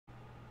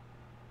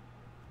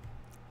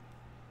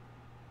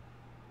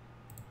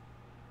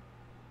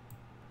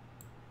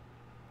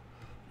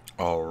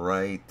All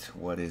right,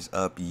 what is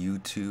up,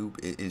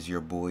 YouTube? It is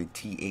your boy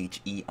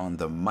THE on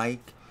the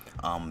mic.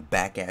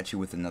 Back at you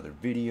with another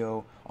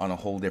video on a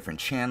whole different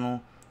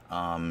channel.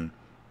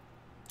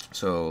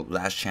 So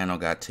last channel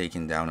got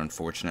taken down,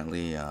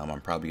 unfortunately.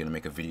 I'm probably gonna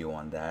make a video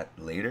on that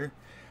later,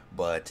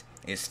 but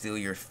it's still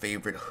your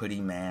favorite hoodie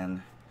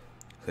man.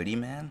 Hoodie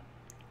man?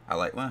 I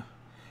like one.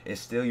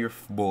 It's still your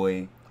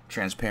boy,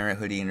 Transparent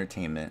Hoodie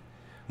Entertainment,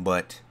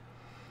 but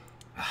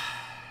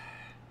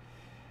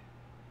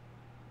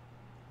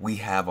we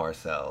have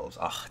ourselves,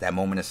 that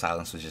moment of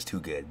silence was just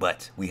too good,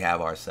 but we have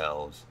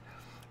ourselves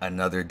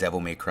another Devil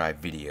May Cry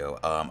video.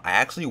 I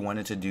actually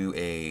wanted to do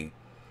a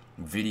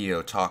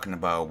video talking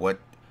about what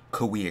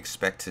could we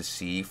expect to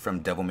see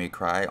from Devil May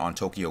Cry on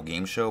Tokyo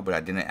Game Show, but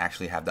I didn't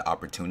actually have the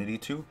opportunity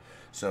to.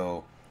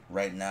 So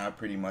right now,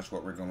 pretty much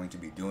what we're going to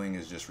be doing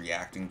is just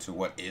reacting to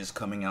what is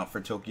coming out for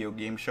Tokyo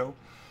Game Show,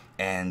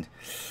 and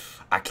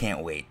I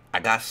can't wait. I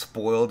got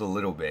spoiled a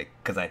little bit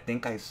because I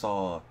think I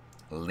saw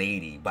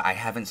Lady, but I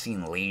haven't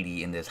seen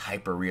Lady in this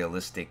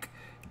hyper-realistic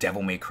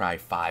Devil May Cry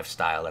 5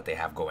 style that they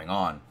have going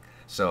on.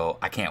 So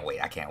I can't wait.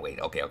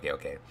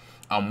 Okay.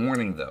 I'm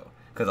warning though,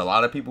 because a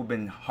lot of people have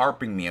been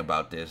harping me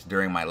about this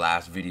during my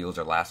last videos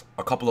or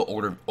a couple of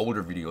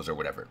older videos or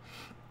whatever.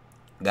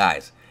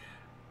 Guys,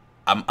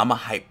 I'm a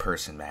hype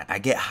person, man. I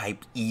get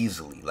hyped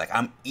easily. Like,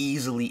 I'm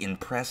easily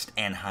impressed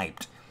and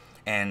hyped.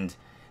 And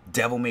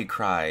Devil May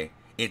Cry,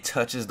 it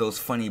touches those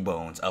funny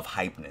bones of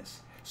hypeness.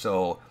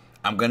 So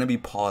I'm gonna be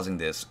pausing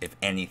this if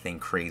anything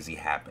crazy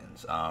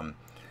happens.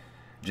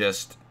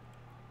 Just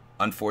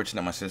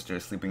unfortunate my sister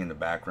is sleeping in the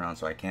background,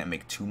 so I can't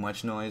make too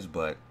much noise,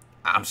 but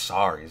I'm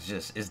sorry.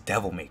 It's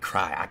Devil May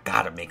Cry. I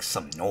gotta make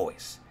some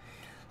noise.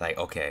 Like,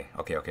 okay,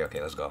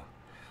 let's go.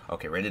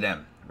 Okay, rated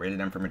M. Rated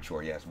M for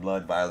mature, yes.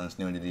 Blood, violence,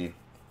 nudity,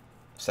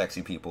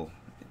 sexy people.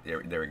 There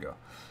we go.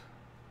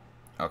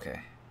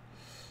 Okay.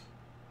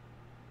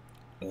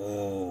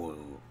 Oh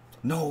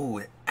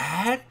no,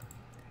 ad?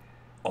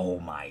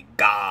 Oh my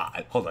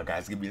god. Hold on,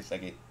 guys. Give me a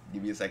second.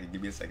 Let me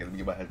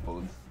get my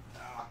headphones.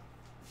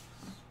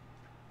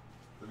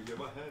 Let me get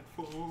my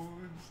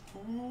headphones.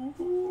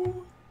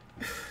 Ooh.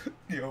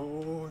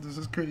 Yo, this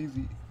is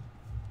crazy.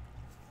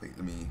 Wait,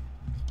 let me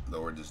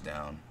lower this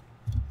down.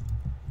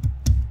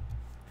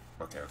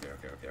 Okay. Alright,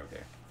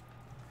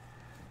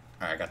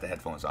 I got the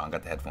headphones on.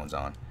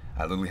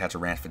 I literally had to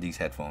rant for these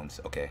headphones.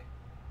 Okay.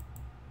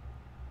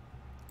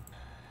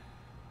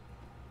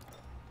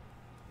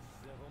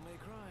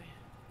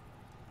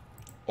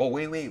 Oh,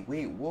 wait.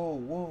 Whoa.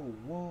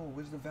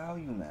 Where's the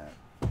volume at?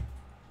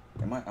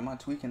 Am I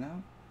tweaking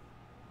out?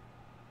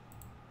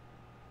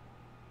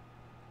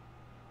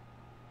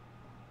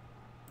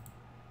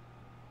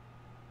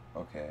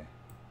 Okay,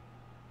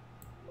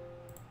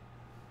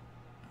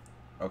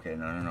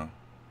 no.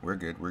 We're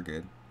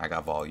good. I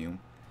got volume.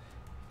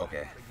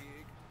 Okay.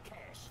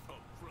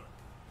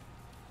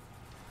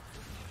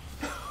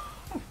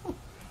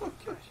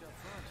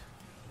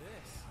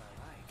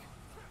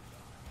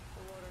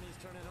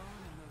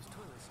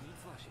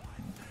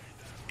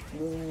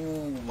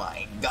 Oh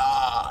my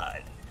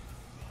god.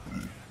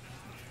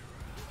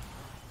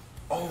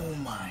 Oh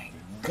my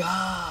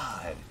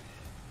god.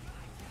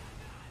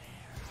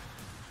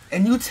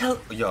 And you tell,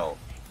 yo,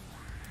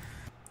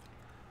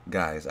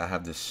 guys, I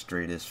have the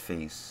straightest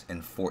face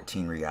in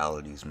 14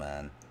 realities,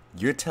 man.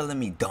 You're telling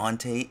me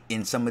Dante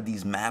in some of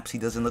these maps he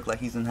doesn't look like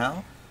he's in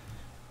hell?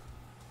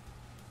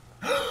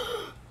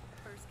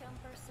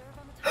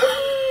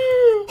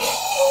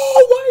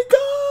 Oh my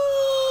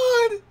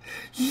god!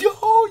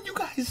 Yo, you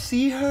guys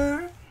see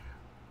her?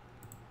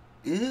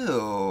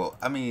 Ew.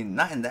 I mean,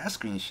 not in that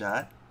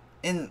screenshot.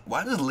 And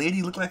why does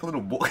Lady look like a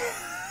little boy?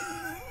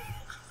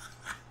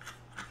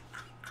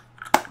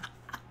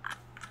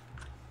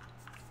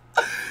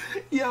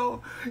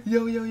 Yo.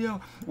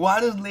 Why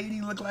does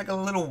Lady look like a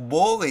little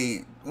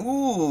boy?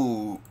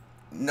 Ooh.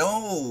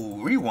 No.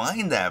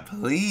 Rewind that,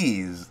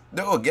 please.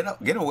 No,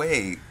 get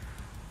away.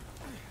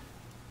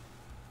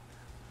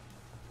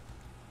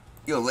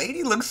 Yo,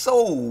 Lady looks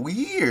so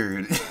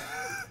weird.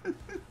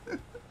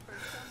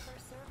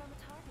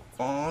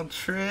 Oh,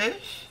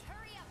 Trish.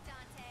 Hurry up,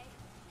 Dante.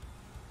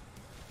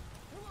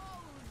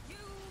 Whoa, you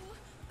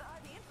are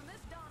the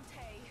infamous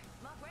Dante.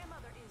 My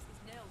grandmother is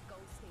Nell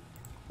Goldstein.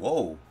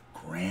 Whoa,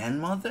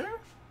 grandmother?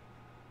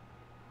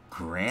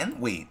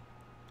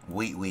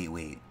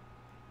 Wait.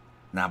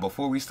 Now,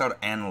 before we start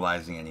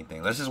analyzing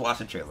anything, let's just watch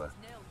the trailer.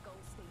 Nell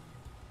Goldstein,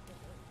 the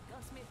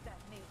gunsmith that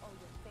made all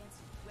your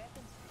fancy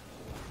weapons.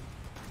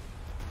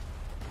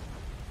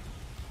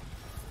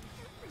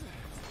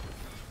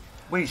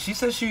 Wait, she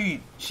said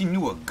she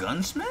knew a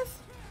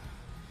gunsmith?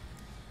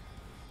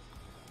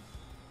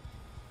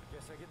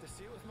 Guess I get to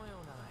see it with my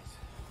own eyes.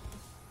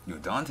 Yo,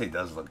 Dante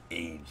does look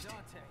aged.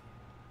 Dante,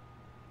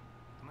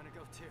 I'm gonna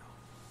go too.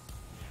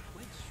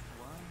 Which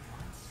one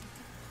wants to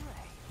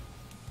play?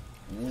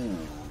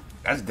 Ooh,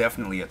 that's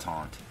definitely a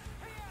taunt.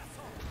 Hey,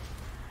 asshole!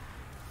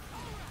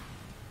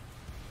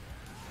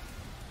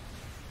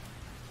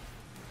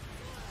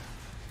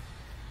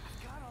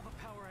 I've got all the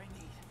power I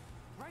need,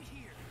 right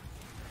here.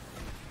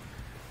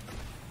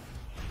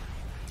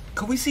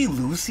 Could we see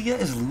Lucia?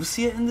 Is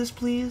Lucia in this,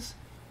 please?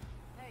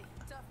 Hey,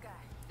 tough guy.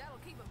 That'll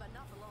keep him, but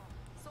not for long.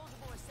 Soldier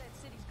Boy said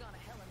city's gone to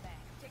hell and back,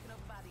 taken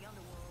over by the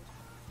underworld.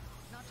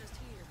 Not just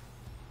here,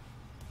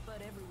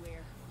 but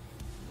everywhere.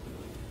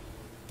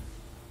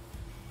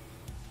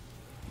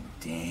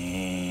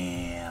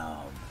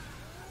 Damn.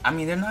 I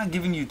mean, they're not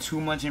giving you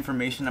too much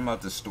information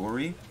about the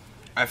story.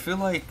 I feel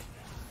like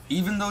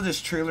even though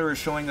this trailer is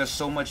showing us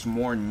so much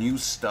more new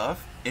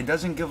stuff, it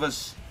doesn't give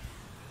us...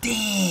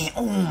 Damn!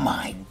 Oh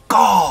my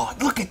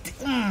god! Look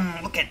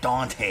at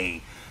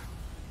Dante!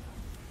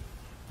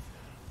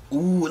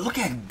 Ooh, look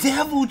at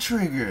Devil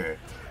Trigger!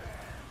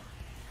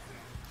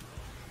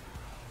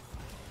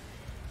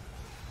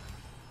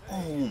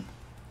 Oh.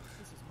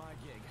 This is my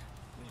gig.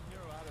 Leave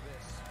Nero out of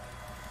this.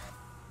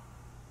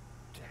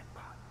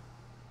 Jackpot.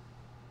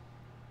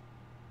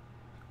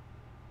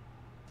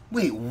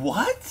 Wait,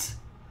 what?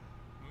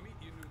 Meet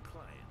your new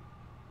client.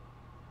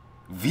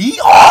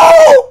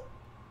 VO?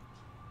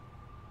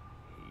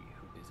 He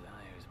who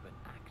desires but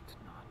act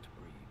not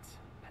breeds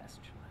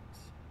pestilence.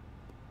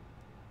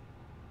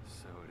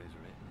 So it is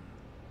written.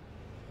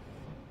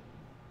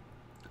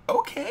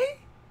 Okay.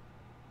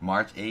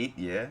 March 8th,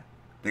 yeah.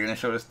 They're gonna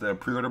show us the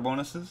pre-order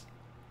bonuses.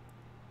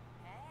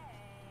 Hey,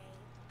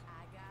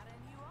 I got a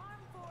new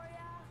arm for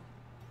ya.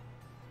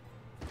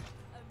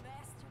 A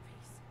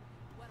masterpiece.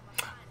 One of my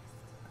finest.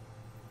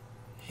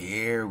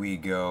 Here we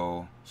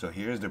go. So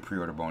here's the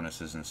pre-order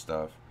bonuses and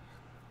stuff.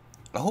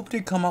 I hope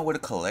they come out with a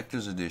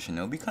collector's edition.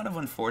 It'll be kind of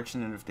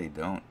unfortunate if they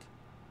don't.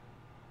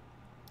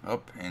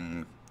 Up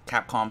in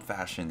Capcom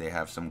fashion, they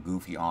have some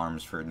goofy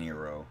arms for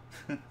Nero.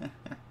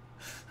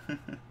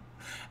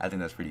 I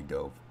think that's pretty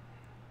dope.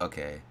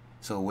 Okay,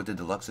 so with the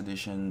deluxe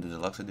edition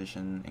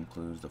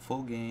includes the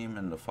full game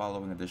and the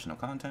following additional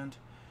content.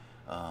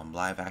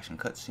 Live action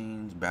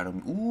cutscenes, battle...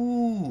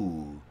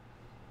 Ooh!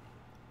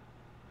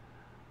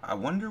 I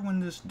wonder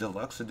when this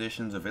deluxe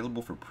edition is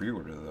available for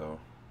pre-order, though.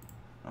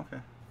 Okay.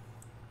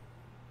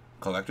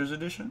 Collector's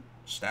edition?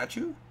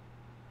 Statue?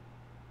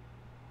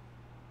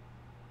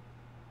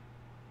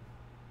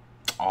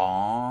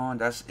 Aw,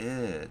 that's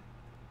it.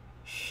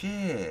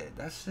 Shit,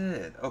 that's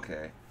it.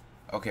 Okay.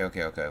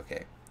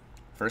 Okay.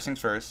 First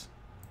things first,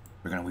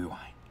 we're gonna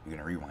rewind. We're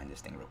gonna rewind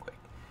this thing real quick.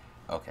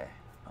 Okay.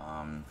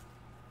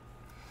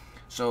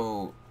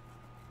 So,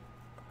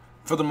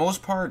 for the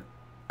most part,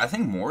 I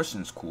think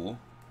Morrison's cool.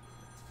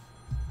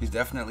 He's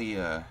definitely,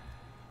 Devil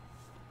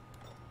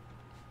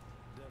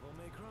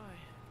may cry.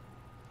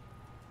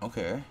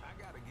 okay.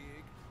 I got a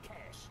gig.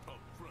 Cash up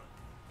front.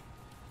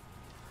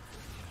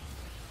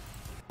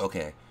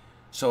 Okay.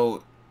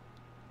 So,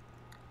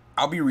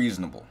 I'll be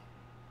reasonable.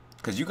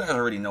 Because you guys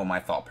already know my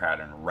thought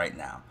pattern right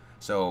now.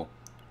 So,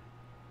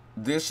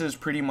 this is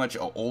pretty much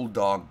an old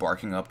dog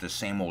barking up the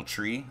same old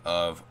tree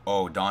of,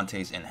 oh,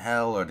 Dante's in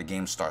hell, or the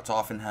game starts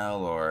off in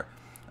hell, or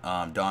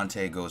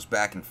Dante goes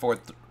back and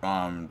forth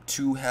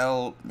to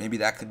hell. Maybe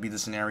that could be the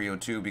scenario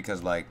too,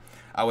 because like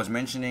I was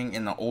mentioning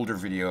in the older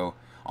video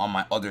on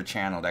my other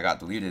channel that got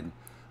deleted,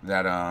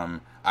 that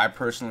I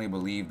personally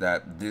believe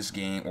that this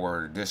game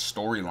or this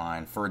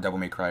storyline for Devil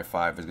May Cry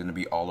 5 is going to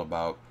be all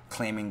about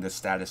claiming the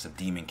status of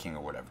Demon King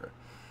or whatever.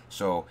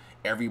 So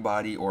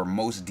everybody or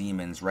most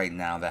demons right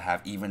now that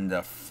have even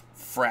the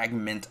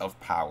fragment of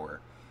power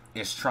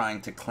is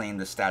trying to claim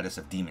the status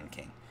of Demon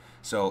King.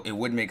 So it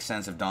would make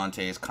sense if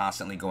Dante is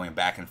constantly going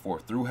back and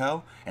forth through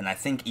hell. And I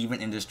think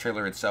even in this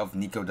trailer itself,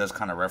 Nico does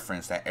kind of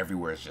reference that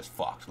everywhere is just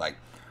fucked. Like,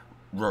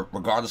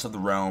 regardless of the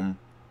realm,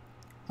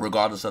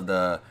 regardless of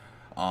the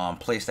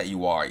place that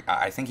you are,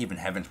 I think even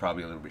heaven's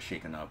probably a little bit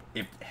shaken up,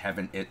 if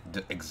heaven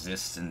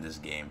exists in this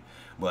game.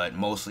 But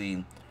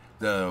mostly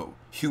the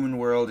human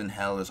world and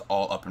hell is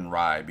all up and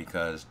rye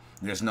because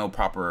there's no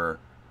proper,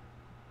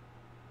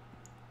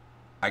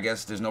 I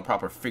guess there's no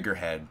proper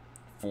figurehead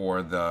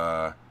for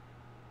the,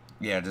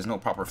 yeah, there's no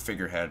proper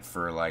figurehead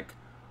for like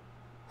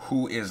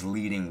who is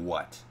leading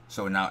what.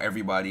 So now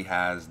everybody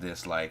has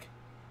this like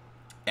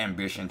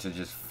ambition to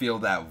just fill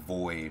that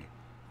void,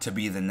 to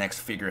be the next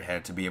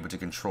figurehead, to be able to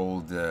control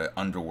the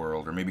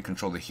underworld or maybe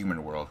control the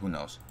human world. Who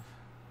knows?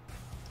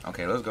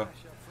 Okay, let's go. Cash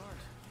up front.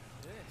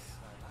 This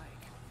I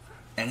like.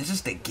 And it's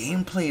just the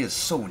gameplay is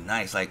so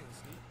nice. Like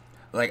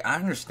I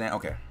understand.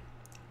 Okay,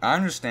 I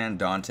understand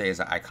Dante is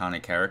an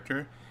iconic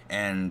character,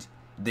 and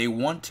they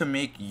want to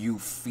make you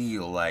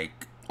feel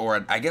like,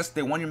 or I guess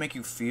they want to make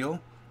you feel,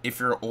 if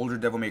you're an older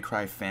Devil May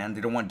Cry fan,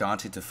 they don't want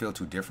Dante to feel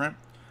too different.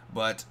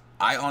 But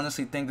I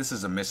honestly think this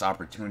is a missed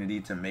opportunity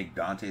to make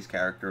Dante's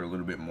character a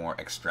little bit more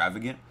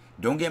extravagant.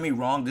 Don't get me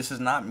wrong, this is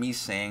not me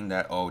saying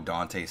that, oh,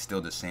 Dante is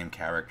still the same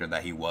character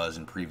that he was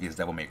in previous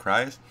Devil May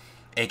Cries,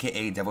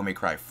 aka Devil May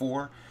Cry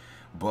 4,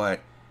 but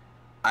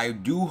I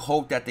do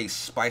hope that they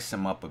spice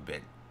him up a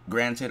bit.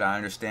 Granted, I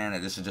understand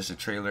that this is just a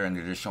trailer and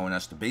they're just showing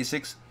us the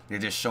basics. They're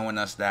just showing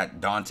us that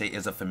Dante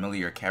is a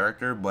familiar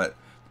character, but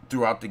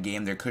throughout the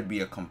game there could be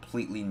a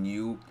completely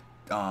new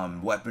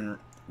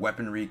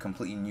weaponry,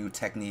 completely new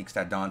techniques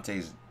that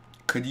Dante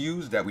could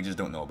use that we just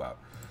don't know about.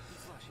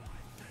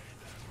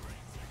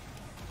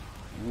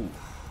 Ooh,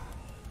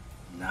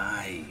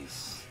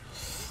 nice.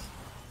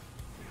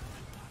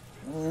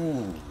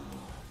 Ooh.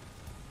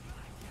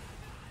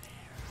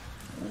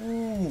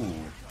 Ooh.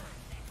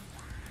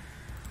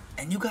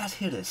 And you guys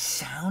hear the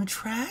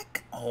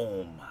soundtrack?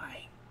 Oh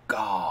my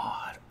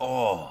god.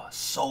 Oh,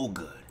 so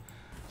good.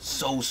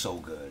 So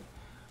good.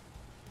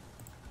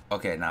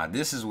 Okay, now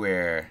this is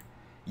where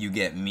you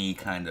get me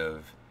kind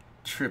of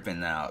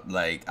tripping out.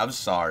 Like, I'm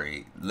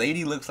sorry.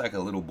 Lady looks like a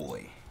little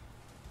boy.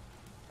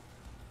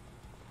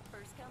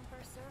 First come,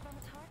 first serve on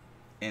the tart?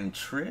 And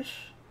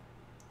Trish?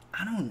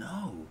 I don't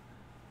know.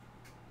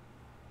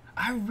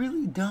 I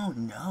really don't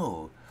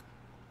know.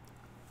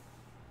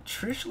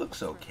 Trish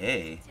looks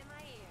okay. To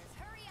my ears.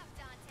 Hurry up,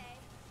 Dante.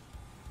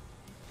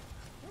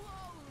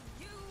 Whoa,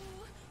 you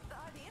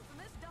are the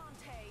infamous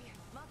Dante.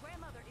 My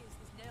grandmother is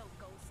this Nell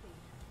Goldstein,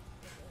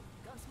 the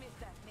gunsmith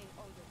that made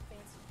all the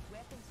fancy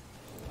weapons.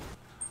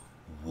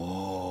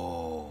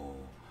 Whoa.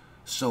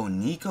 So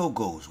Nico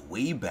goes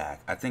way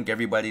back. I think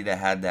everybody that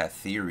had that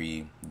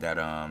theory that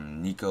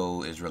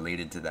Nico is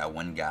related to that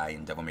one guy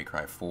in Devil May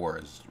Cry 4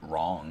 is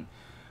wrong.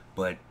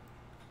 But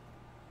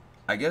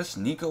I guess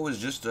Nico is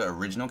just the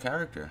original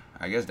character.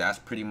 I guess that's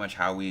pretty much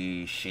how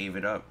we shave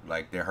it up.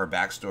 Like, her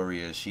backstory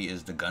is she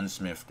is the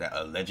gunsmith that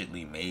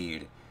allegedly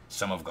made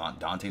some of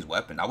Dante's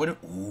weapon. I wouldn't...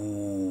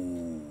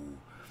 Ooh.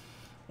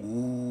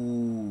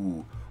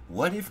 Ooh.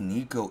 What if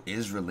Nico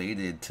is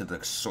related to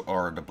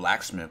the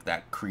blacksmith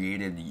that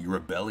created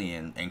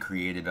Rebellion and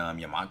created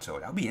Yamato?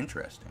 That would be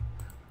interesting.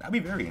 That'd be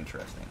very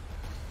interesting.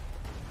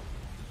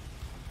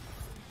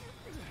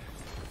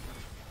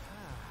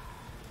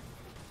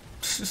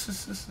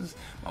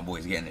 My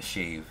boy's getting a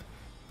shave.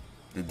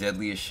 The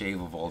deadliest shave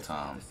of all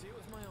time.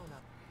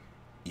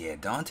 Yeah,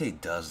 Dante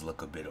does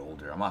look a bit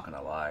older. I'm not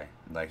gonna lie.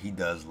 Like, he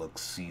does look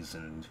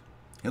seasoned.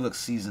 He looks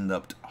seasoned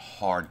up to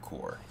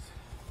hardcore.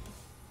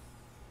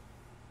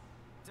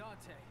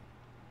 Dante.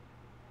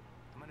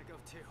 I'm gonna go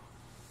too.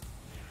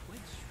 Which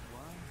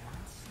one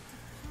wants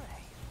to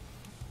play?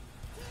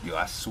 Yo,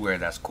 I swear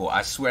that's cool.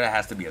 I swear that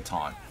has to be a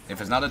taunt. If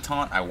it's not a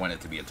taunt, I want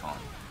it to be a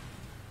taunt.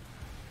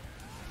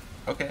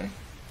 Okay.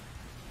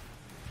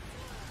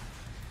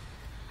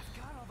 I've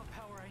got all the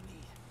power I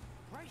need.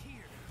 Right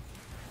here.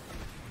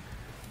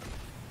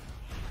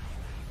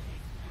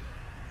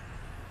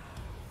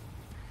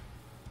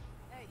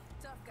 Hey,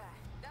 tough guy.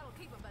 That'll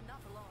keep him, but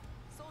not for long.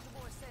 Soldier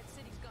Boy said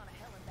city's gone to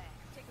hell and back,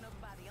 taken over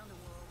by the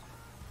underworld.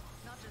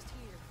 Not just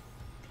here,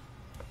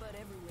 but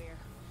everywhere.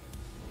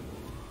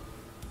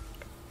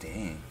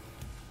 Dang.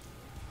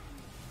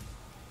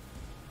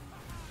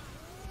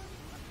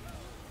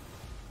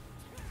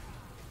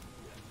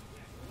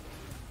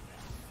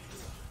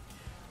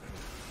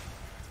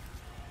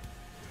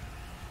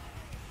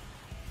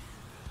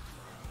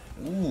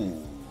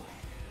 Ooh.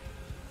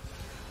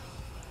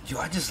 Yo,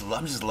 I'm just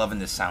loving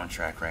this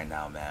soundtrack right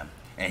now, man.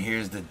 And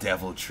here's the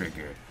devil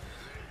trigger.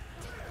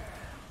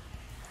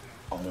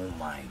 Oh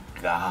my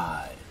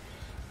god.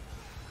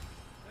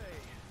 Hey,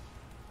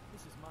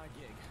 this is my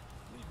gig.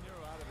 Leave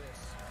Nero out of this.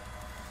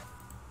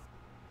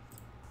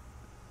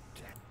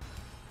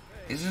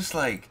 It's just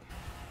like,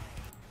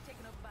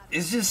 Taken over by the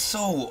it's just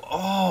so,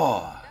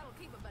 oh. That'll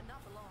keep him, but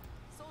not for long.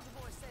 Soldier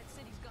Boy said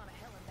city's gone to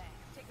hell and back,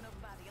 taken over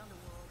by the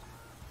underworld.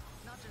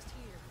 Not just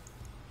here,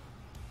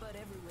 but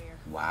everywhere.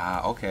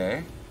 Wow,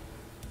 okay.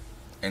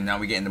 And now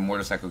we get into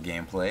motorcycle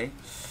gameplay.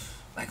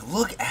 Like,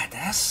 look at that.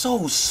 That's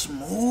so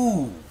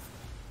smooth.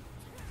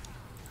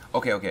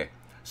 Okay.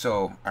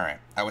 So, alright.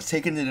 I was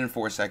taking it in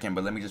for a second,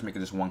 but let me just make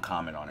this one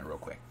comment on it real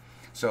quick.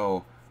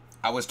 So,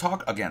 I was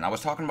talking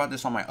about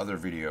this on my other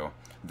video,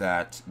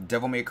 that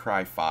Devil May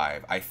Cry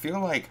 5, I feel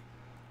like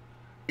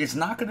it's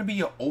not going to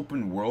be an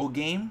open world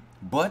game,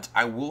 but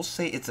I will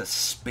say it's a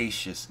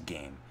spacious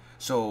game.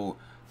 So,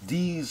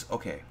 these,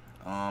 okay,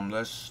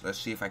 let's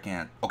see if I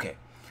can, okay.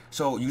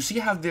 So, you see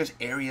how there's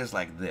areas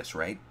like this,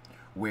 right?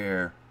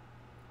 Where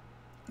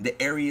the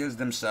areas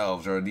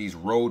themselves, or these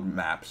road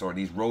maps, or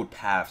these road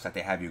paths that they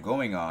have you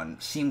going on,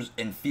 seems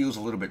and feels a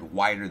little bit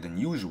wider than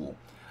usual.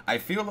 I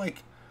feel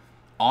like,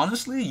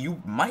 honestly,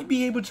 you might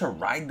be able to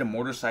ride the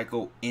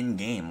motorcycle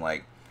in-game.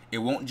 Like, it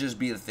won't just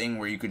be a thing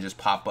where you could just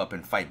pop up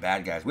and fight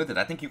bad guys with it.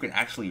 I think you can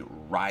actually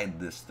ride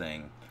this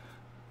thing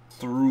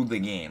through the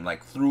game.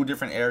 Like, through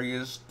different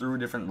areas, through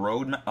different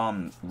roads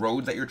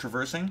that you're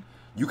traversing.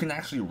 You can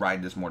actually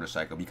ride this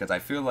motorcycle, because I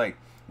feel like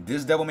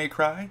this Devil May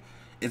Cry,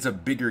 it's a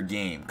bigger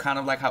game. Kind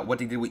of like what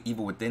they did with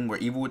Evil Within, where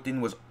Evil Within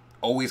was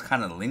always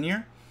kind of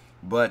linear.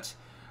 But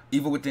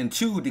Evil Within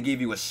 2, they gave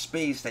you a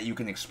space that you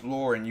can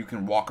explore and you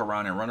can walk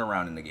around and run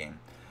around in the game.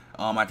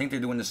 I think they're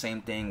doing the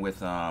same thing with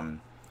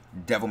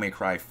Devil May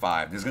Cry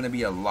 5. There's going to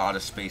be a lot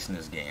of space in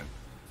this game.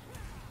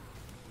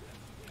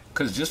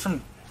 Because just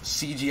from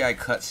CGI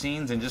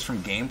cutscenes and just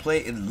from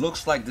gameplay, it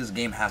looks like this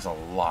game has a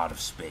lot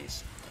of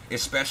space.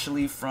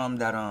 Especially from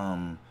that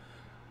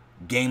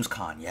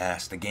Gamescom.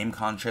 Yes, the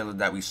Gamescom trailer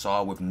that we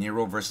saw with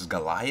Nero versus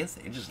Goliath.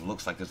 It just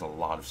looks like there's a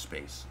lot of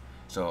space.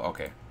 So,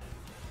 okay.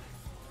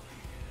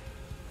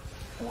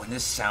 Oh, and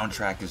this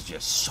soundtrack is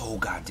just so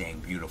goddamn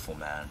beautiful,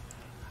 man.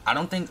 I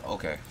don't think...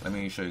 Okay, let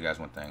me show you guys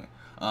one thing.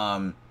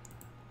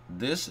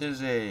 this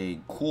is a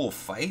cool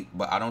fight,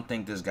 but I don't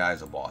think this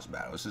guy's a boss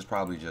battle. This is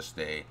probably just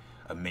a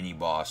mini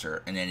boss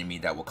or an enemy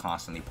that will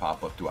constantly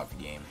pop up throughout the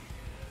game.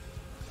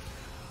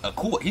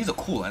 He's a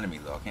cool enemy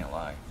though, I can't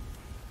lie.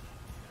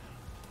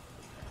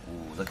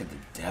 Ooh, look at the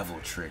devil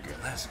trigger.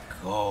 Let's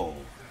go.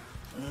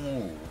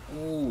 Ooh,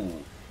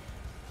 ooh.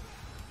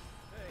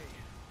 Hey,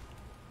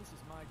 this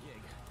is my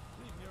gig.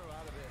 Leave Nero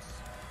out of this.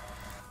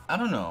 I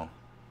don't know.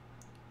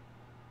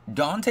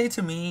 Dante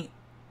to me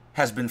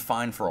has been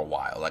fine for a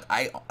while.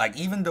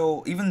 Even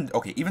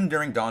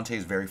during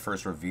Dante's very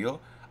first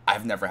reveal,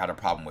 I've never had a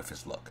problem with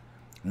his look.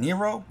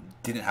 Nero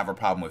didn't have a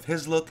problem with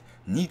his look.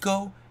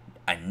 Nico,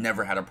 I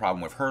never had a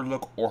problem with her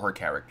look or her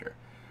character.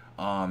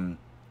 I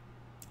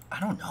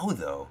don't know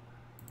though.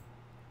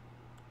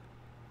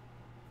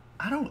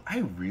 I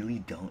really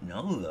don't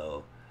know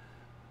though.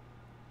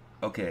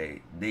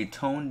 Okay, they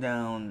toned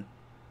down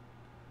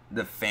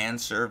the fan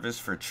service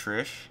for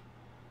Trish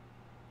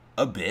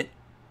a bit.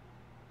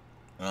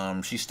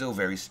 She's still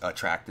very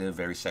attractive,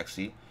 very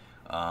sexy.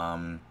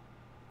 But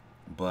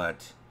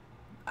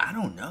I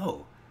don't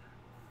know.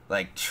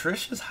 Like,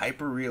 Trish's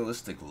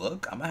hyper-realistic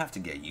look, I'm gonna have to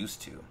get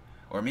used to.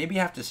 Or maybe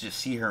I have to just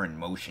see her in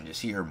motion, just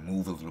see her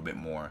move a little bit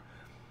more.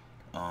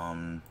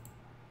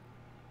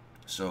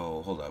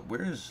 So, hold up.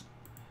 Where's...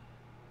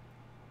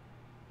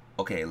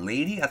 Okay,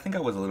 Lady, I think I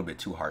was a little bit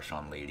too harsh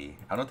on Lady.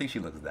 I don't think she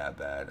looks that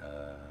bad.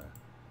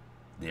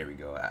 There we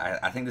go.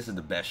 I think this is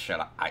the best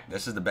shot.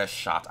 This is the best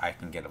shot I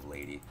can get of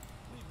Lady.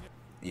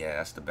 Yeah,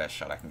 that's the best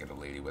shot I can get of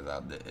Lady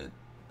without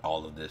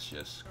all of this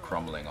just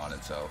crumbling on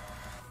itself.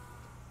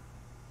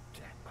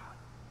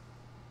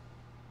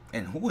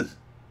 And who was...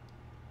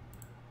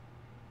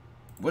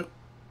 What?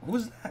 Who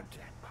was that?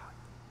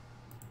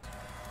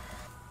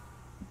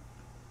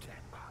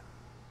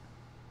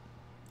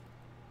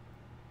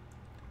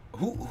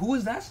 Who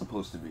is that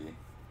supposed to be? Meet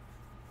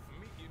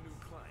your new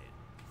client.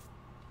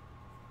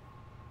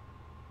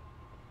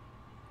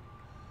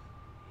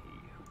 He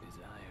who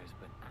desires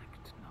but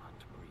act not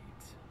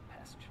breeds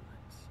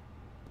pestilence.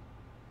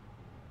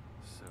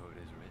 So it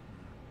is written.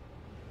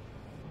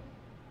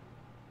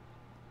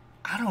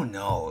 I don't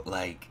know,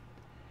 like...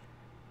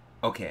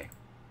 Okay.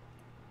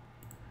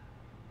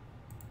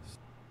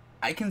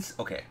 I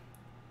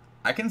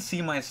can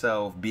see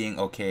myself being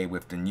okay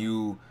with the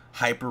new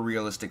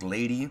hyper-realistic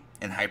Lady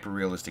and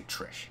hyper-realistic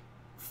Trish.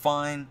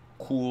 Fine,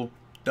 cool,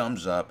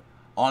 thumbs up.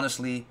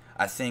 Honestly,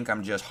 I think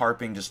I'm just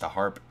harping just to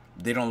harp.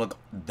 They don't look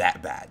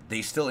that bad.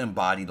 They still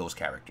embody those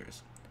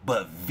characters.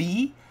 But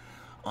V,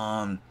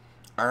 I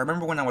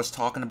remember when I was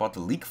talking about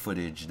the leak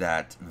footage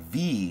that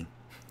V,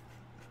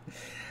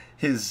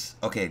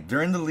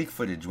 during the leak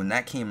footage, when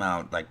that came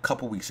out like a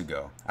couple weeks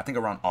ago, I think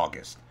around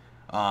August,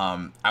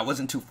 I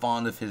wasn't too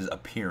fond of his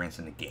appearance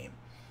in the game.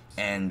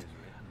 And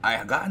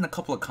I got in a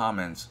couple of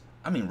comments.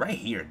 I mean, right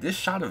here, this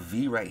shot of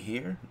V right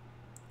here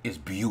is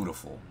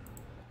beautiful.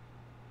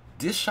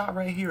 This shot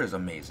right here is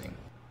amazing.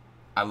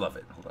 I love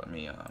it. Hold on, let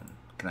me,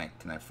 can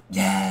I,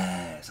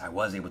 yes, I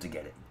was able to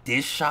get it.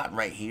 This shot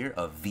right here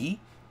of V,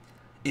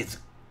 it's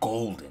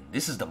golden.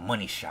 This is the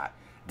money shot.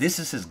 This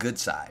is his good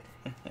side.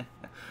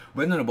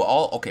 But no, but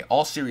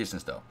all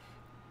seriousness though.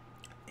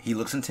 He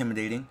looks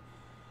intimidating.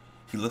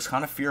 He looks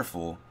kind of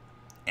fearful.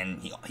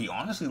 And he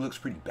honestly looks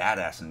pretty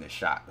badass in this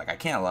shot. Like, I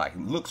can't lie. He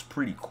looks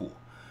pretty cool.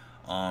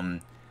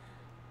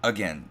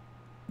 Again,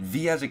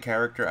 V as a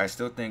character, I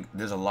still think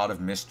there's a lot of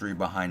mystery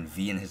behind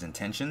V and his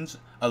intentions.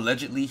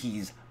 Allegedly,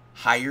 he's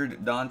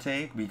hired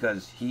Dante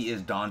because he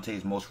is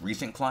Dante's most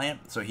recent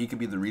client. So he could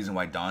be the reason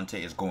why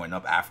Dante is going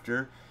up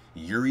after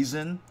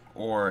Urizen.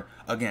 Or,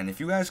 again, if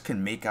you guys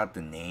can make out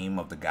the name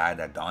of the guy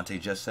that Dante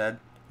just said,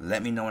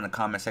 let me know in the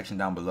comment section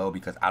down below,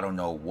 because I don't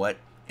know what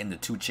in the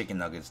 2 chicken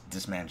nuggets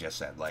this man just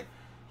said. Like,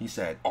 he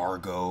said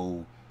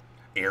Ergo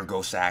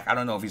Sack. I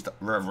don't know if he's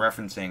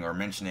referencing or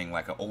mentioning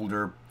like an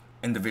older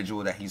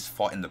individual that he's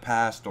fought in the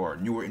past or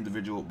a newer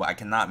individual, but I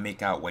cannot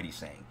make out what he's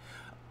saying.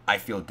 I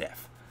feel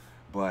deaf.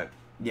 But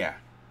yeah,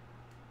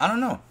 I don't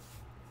know.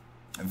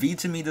 V,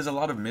 to me, there's a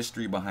lot of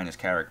mystery behind his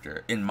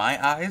character. In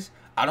my eyes,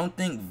 I don't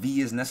think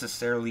V is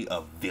necessarily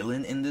a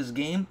villain in this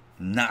game.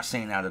 Not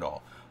saying that at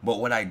all. But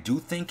what I do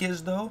think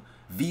is, though,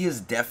 V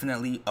is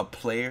definitely a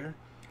player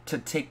to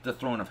take the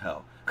throne of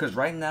hell. Because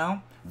right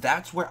now,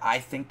 that's where I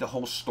think the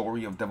whole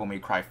story of Devil May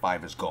Cry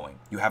 5 is going.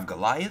 You have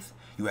Goliath,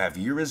 you have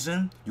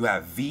Urizen, you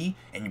have V,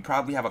 and you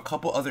probably have a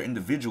couple other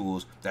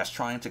individuals that's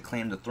trying to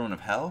claim the throne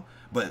of hell,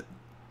 but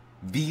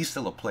V's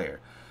still a player.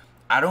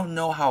 I don't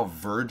know how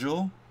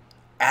Virgil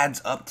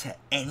adds up to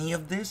any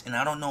of this, and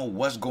I don't know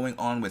what's going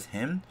on with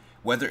him,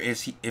 whether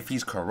if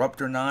he's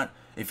corrupt or not,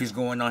 if he's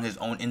going on his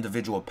own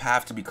individual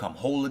path to become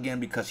whole again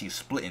because he's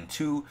split in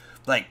two.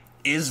 Like,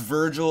 is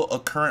Virgil a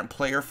current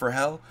player for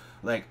hell?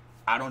 Like,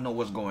 I don't know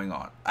what's going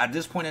on. At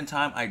this point in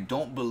time, I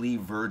don't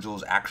believe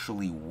Virgil's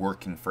actually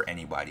working for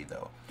anybody,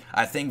 though.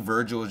 I think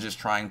Virgil is just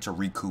trying to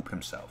recoup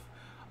himself.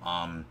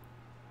 I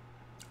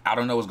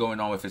don't know what's going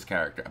on with his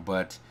character,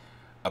 but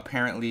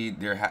apparently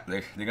they're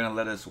going to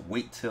let us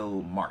wait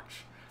till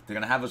March. They're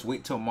going to have us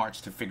wait till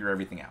March to figure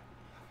everything out.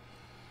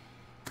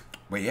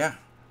 But yeah,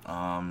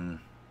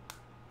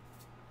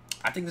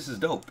 I think this is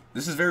dope.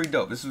 This is very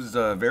dope. This was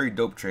a very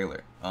dope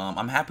trailer.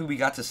 I'm happy we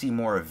got to see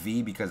more of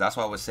V, because that's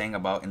what I was saying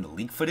about in the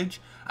leak footage.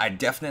 I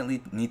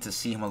definitely need to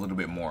see him a little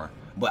bit more.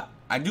 But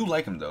I do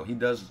like him, though. He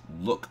does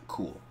look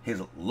cool.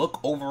 His look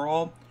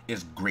overall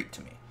is great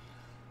to me.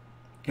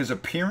 His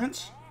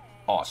appearance,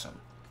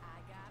 awesome. I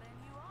got a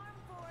new arm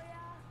for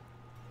ya.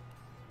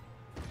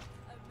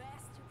 A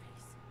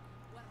masterpiece.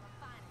 One of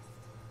my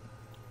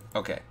finest.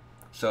 Okay,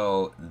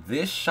 so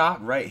this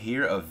shot right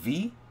here of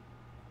V,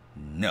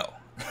 no.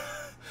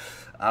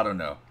 I don't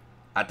know.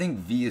 I think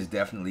V is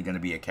definitely going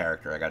to be a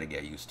character I got to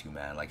get used to,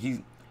 man. Like,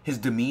 his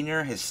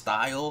demeanor, his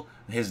style,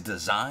 his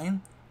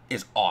design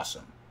is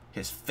awesome.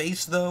 His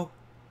face, though,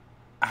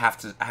 I have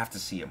to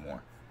see it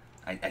more.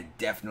 I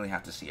definitely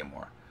have to see it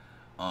more.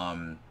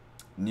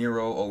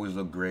 Nero always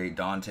looked great.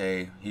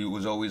 Dante, he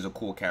was always a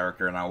cool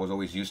character, and I was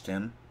always used to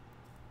him.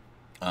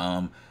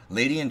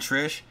 Lady and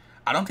Trish,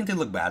 I don't think they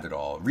look bad at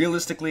all.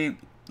 Realistically,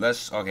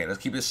 let's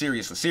keep it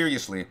serious.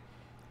 Seriously,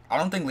 I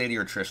don't think Lady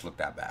or Trish look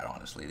that bad,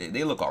 honestly.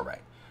 They look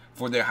alright.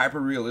 For their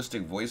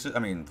hyper-realistic voices,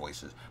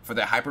 for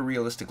their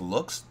hyper-realistic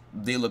looks,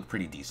 they look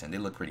pretty decent. They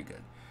look pretty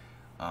good.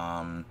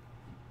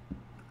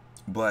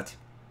 But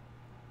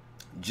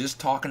just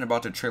talking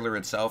about the trailer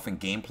itself and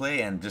gameplay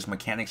and just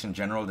mechanics in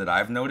general that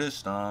I've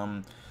noticed,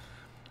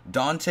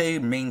 Dante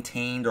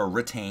maintained or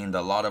retained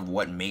a lot of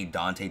what made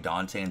Dante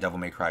in Devil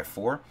May Cry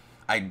 4.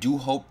 I do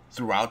hope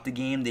throughout the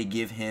game they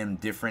give him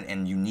different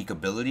and unique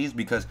abilities,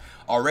 because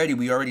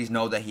we already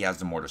know that he has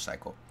the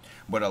motorcycle.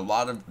 But a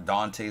lot of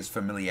Dante's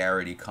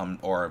familiarity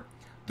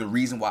the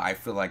reason why I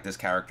feel like this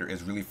character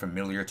is really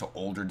familiar to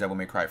older Devil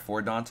May Cry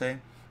 4 Dante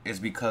is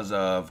because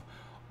of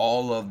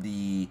all of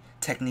the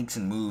techniques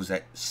and moves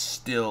that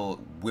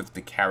still with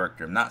the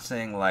character. I'm not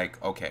saying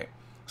like, okay,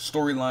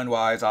 storyline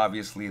wise,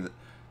 obviously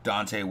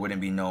Dante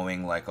wouldn't be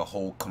knowing like a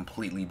whole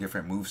completely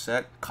different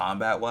moveset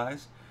combat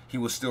wise. He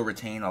will still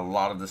retain a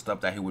lot of the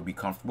stuff that he would be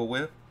comfortable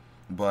with,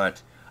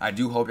 but I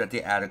do hope that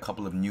they add a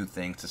couple of new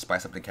things to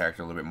spice up the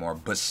character a little bit more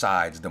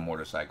besides the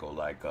motorcycle,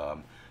 like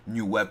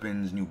new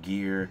weapons, new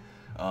gear.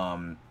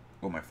 New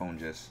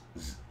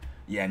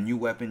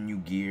weapon, new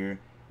gear,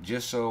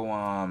 just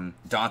so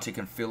Dante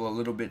can feel a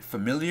little bit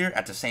familiar.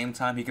 At the same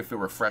time, he can feel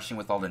refreshing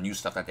with all the new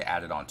stuff that they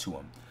added onto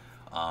him.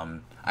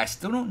 I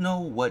still don't know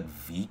what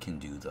V can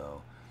do,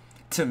 though.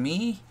 To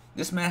me,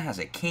 this man has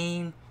a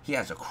cane, he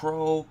has a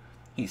crow,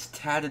 he's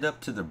tatted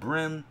up to the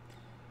brim.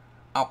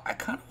 I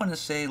kind of want to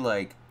say,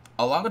 like,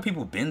 a lot of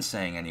people been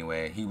saying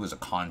anyway, he was a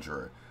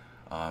conjurer.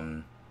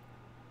 I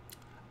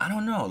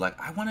don't know, like,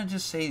 I want to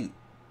just say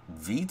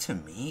V, to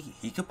me,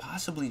 he could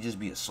possibly just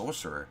be a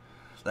sorcerer.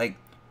 Like,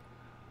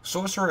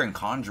 sorcerer and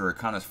conjurer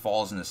kind of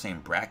falls in the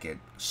same bracket,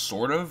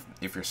 sort of,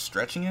 if you're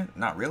stretching it.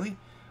 Not really,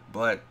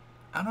 but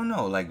I don't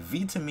know. Like,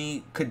 V to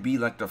me could be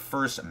like the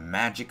first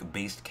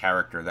magic-based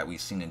character that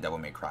we've seen in Devil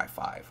May Cry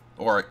 5,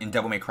 or in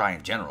Devil May Cry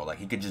in general. Like,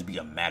 he could just be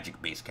a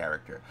magic-based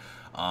character,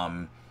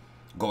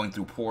 going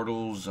through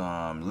portals,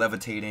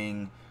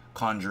 levitating,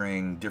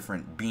 conjuring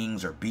different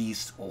beings or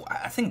beasts. Oh,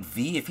 I think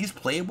V, if he's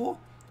playable,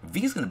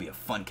 V is gonna be a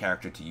fun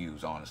character to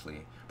use.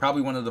 Honestly,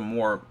 probably one of the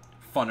more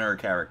funner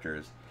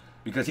characters,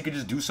 because he could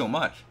just do so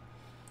much.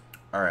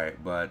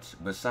 Alright, but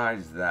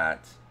besides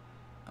that,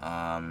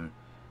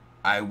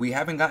 we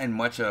haven't gotten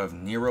much of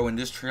Nero in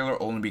this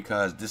trailer, only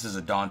because this is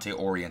a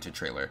Dante-oriented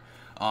trailer.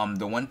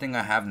 The one thing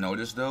I have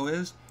noticed, though,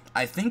 is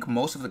I think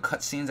most of the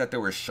cutscenes that they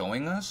were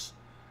showing us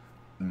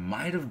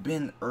might have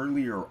been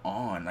earlier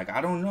on. Like,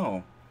 I don't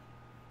know.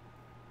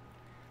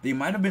 They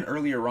might have been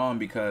earlier on,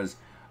 because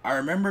I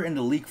remember in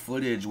the leak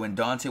footage when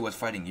Dante was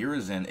fighting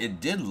Urizen, it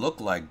did look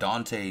like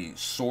Dante's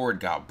sword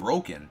got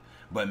broken.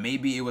 But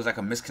maybe it was like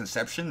a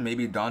misconception.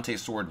 Maybe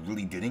Dante's sword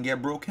really didn't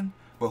get broken.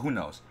 But who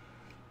knows?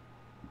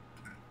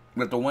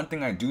 But the one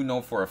thing I do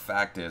know for a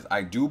fact is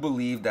I do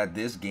believe that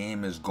this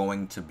game is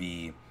going to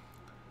be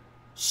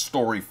it's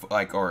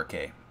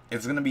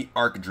going to be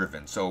arc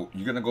driven. So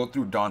you're going to go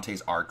through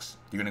Dante's arcs.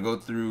 You're going to go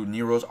through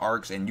Nero's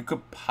arcs. And you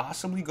could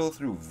possibly go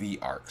through V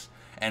arcs.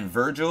 And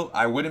Virgil,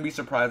 I wouldn't be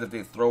surprised if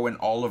they throw in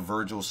all of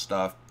Virgil's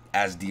stuff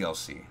as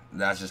DLC.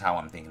 That's just how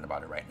I'm thinking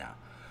about it right now.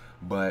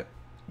 But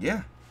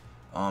yeah.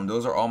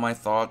 Those are all my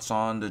thoughts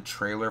on the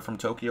trailer from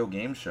Tokyo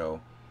Game Show.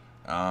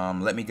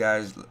 Let me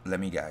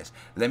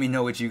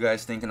know what you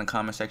guys think in the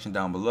comment section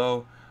down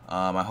below.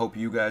 I hope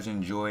you guys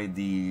enjoyed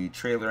the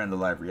trailer and the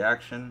live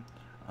reaction.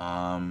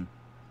 I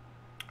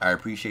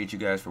appreciate you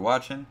guys for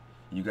watching.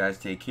 You guys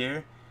take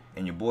care,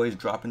 and your boy's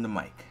dropping the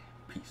mic.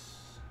 Peace.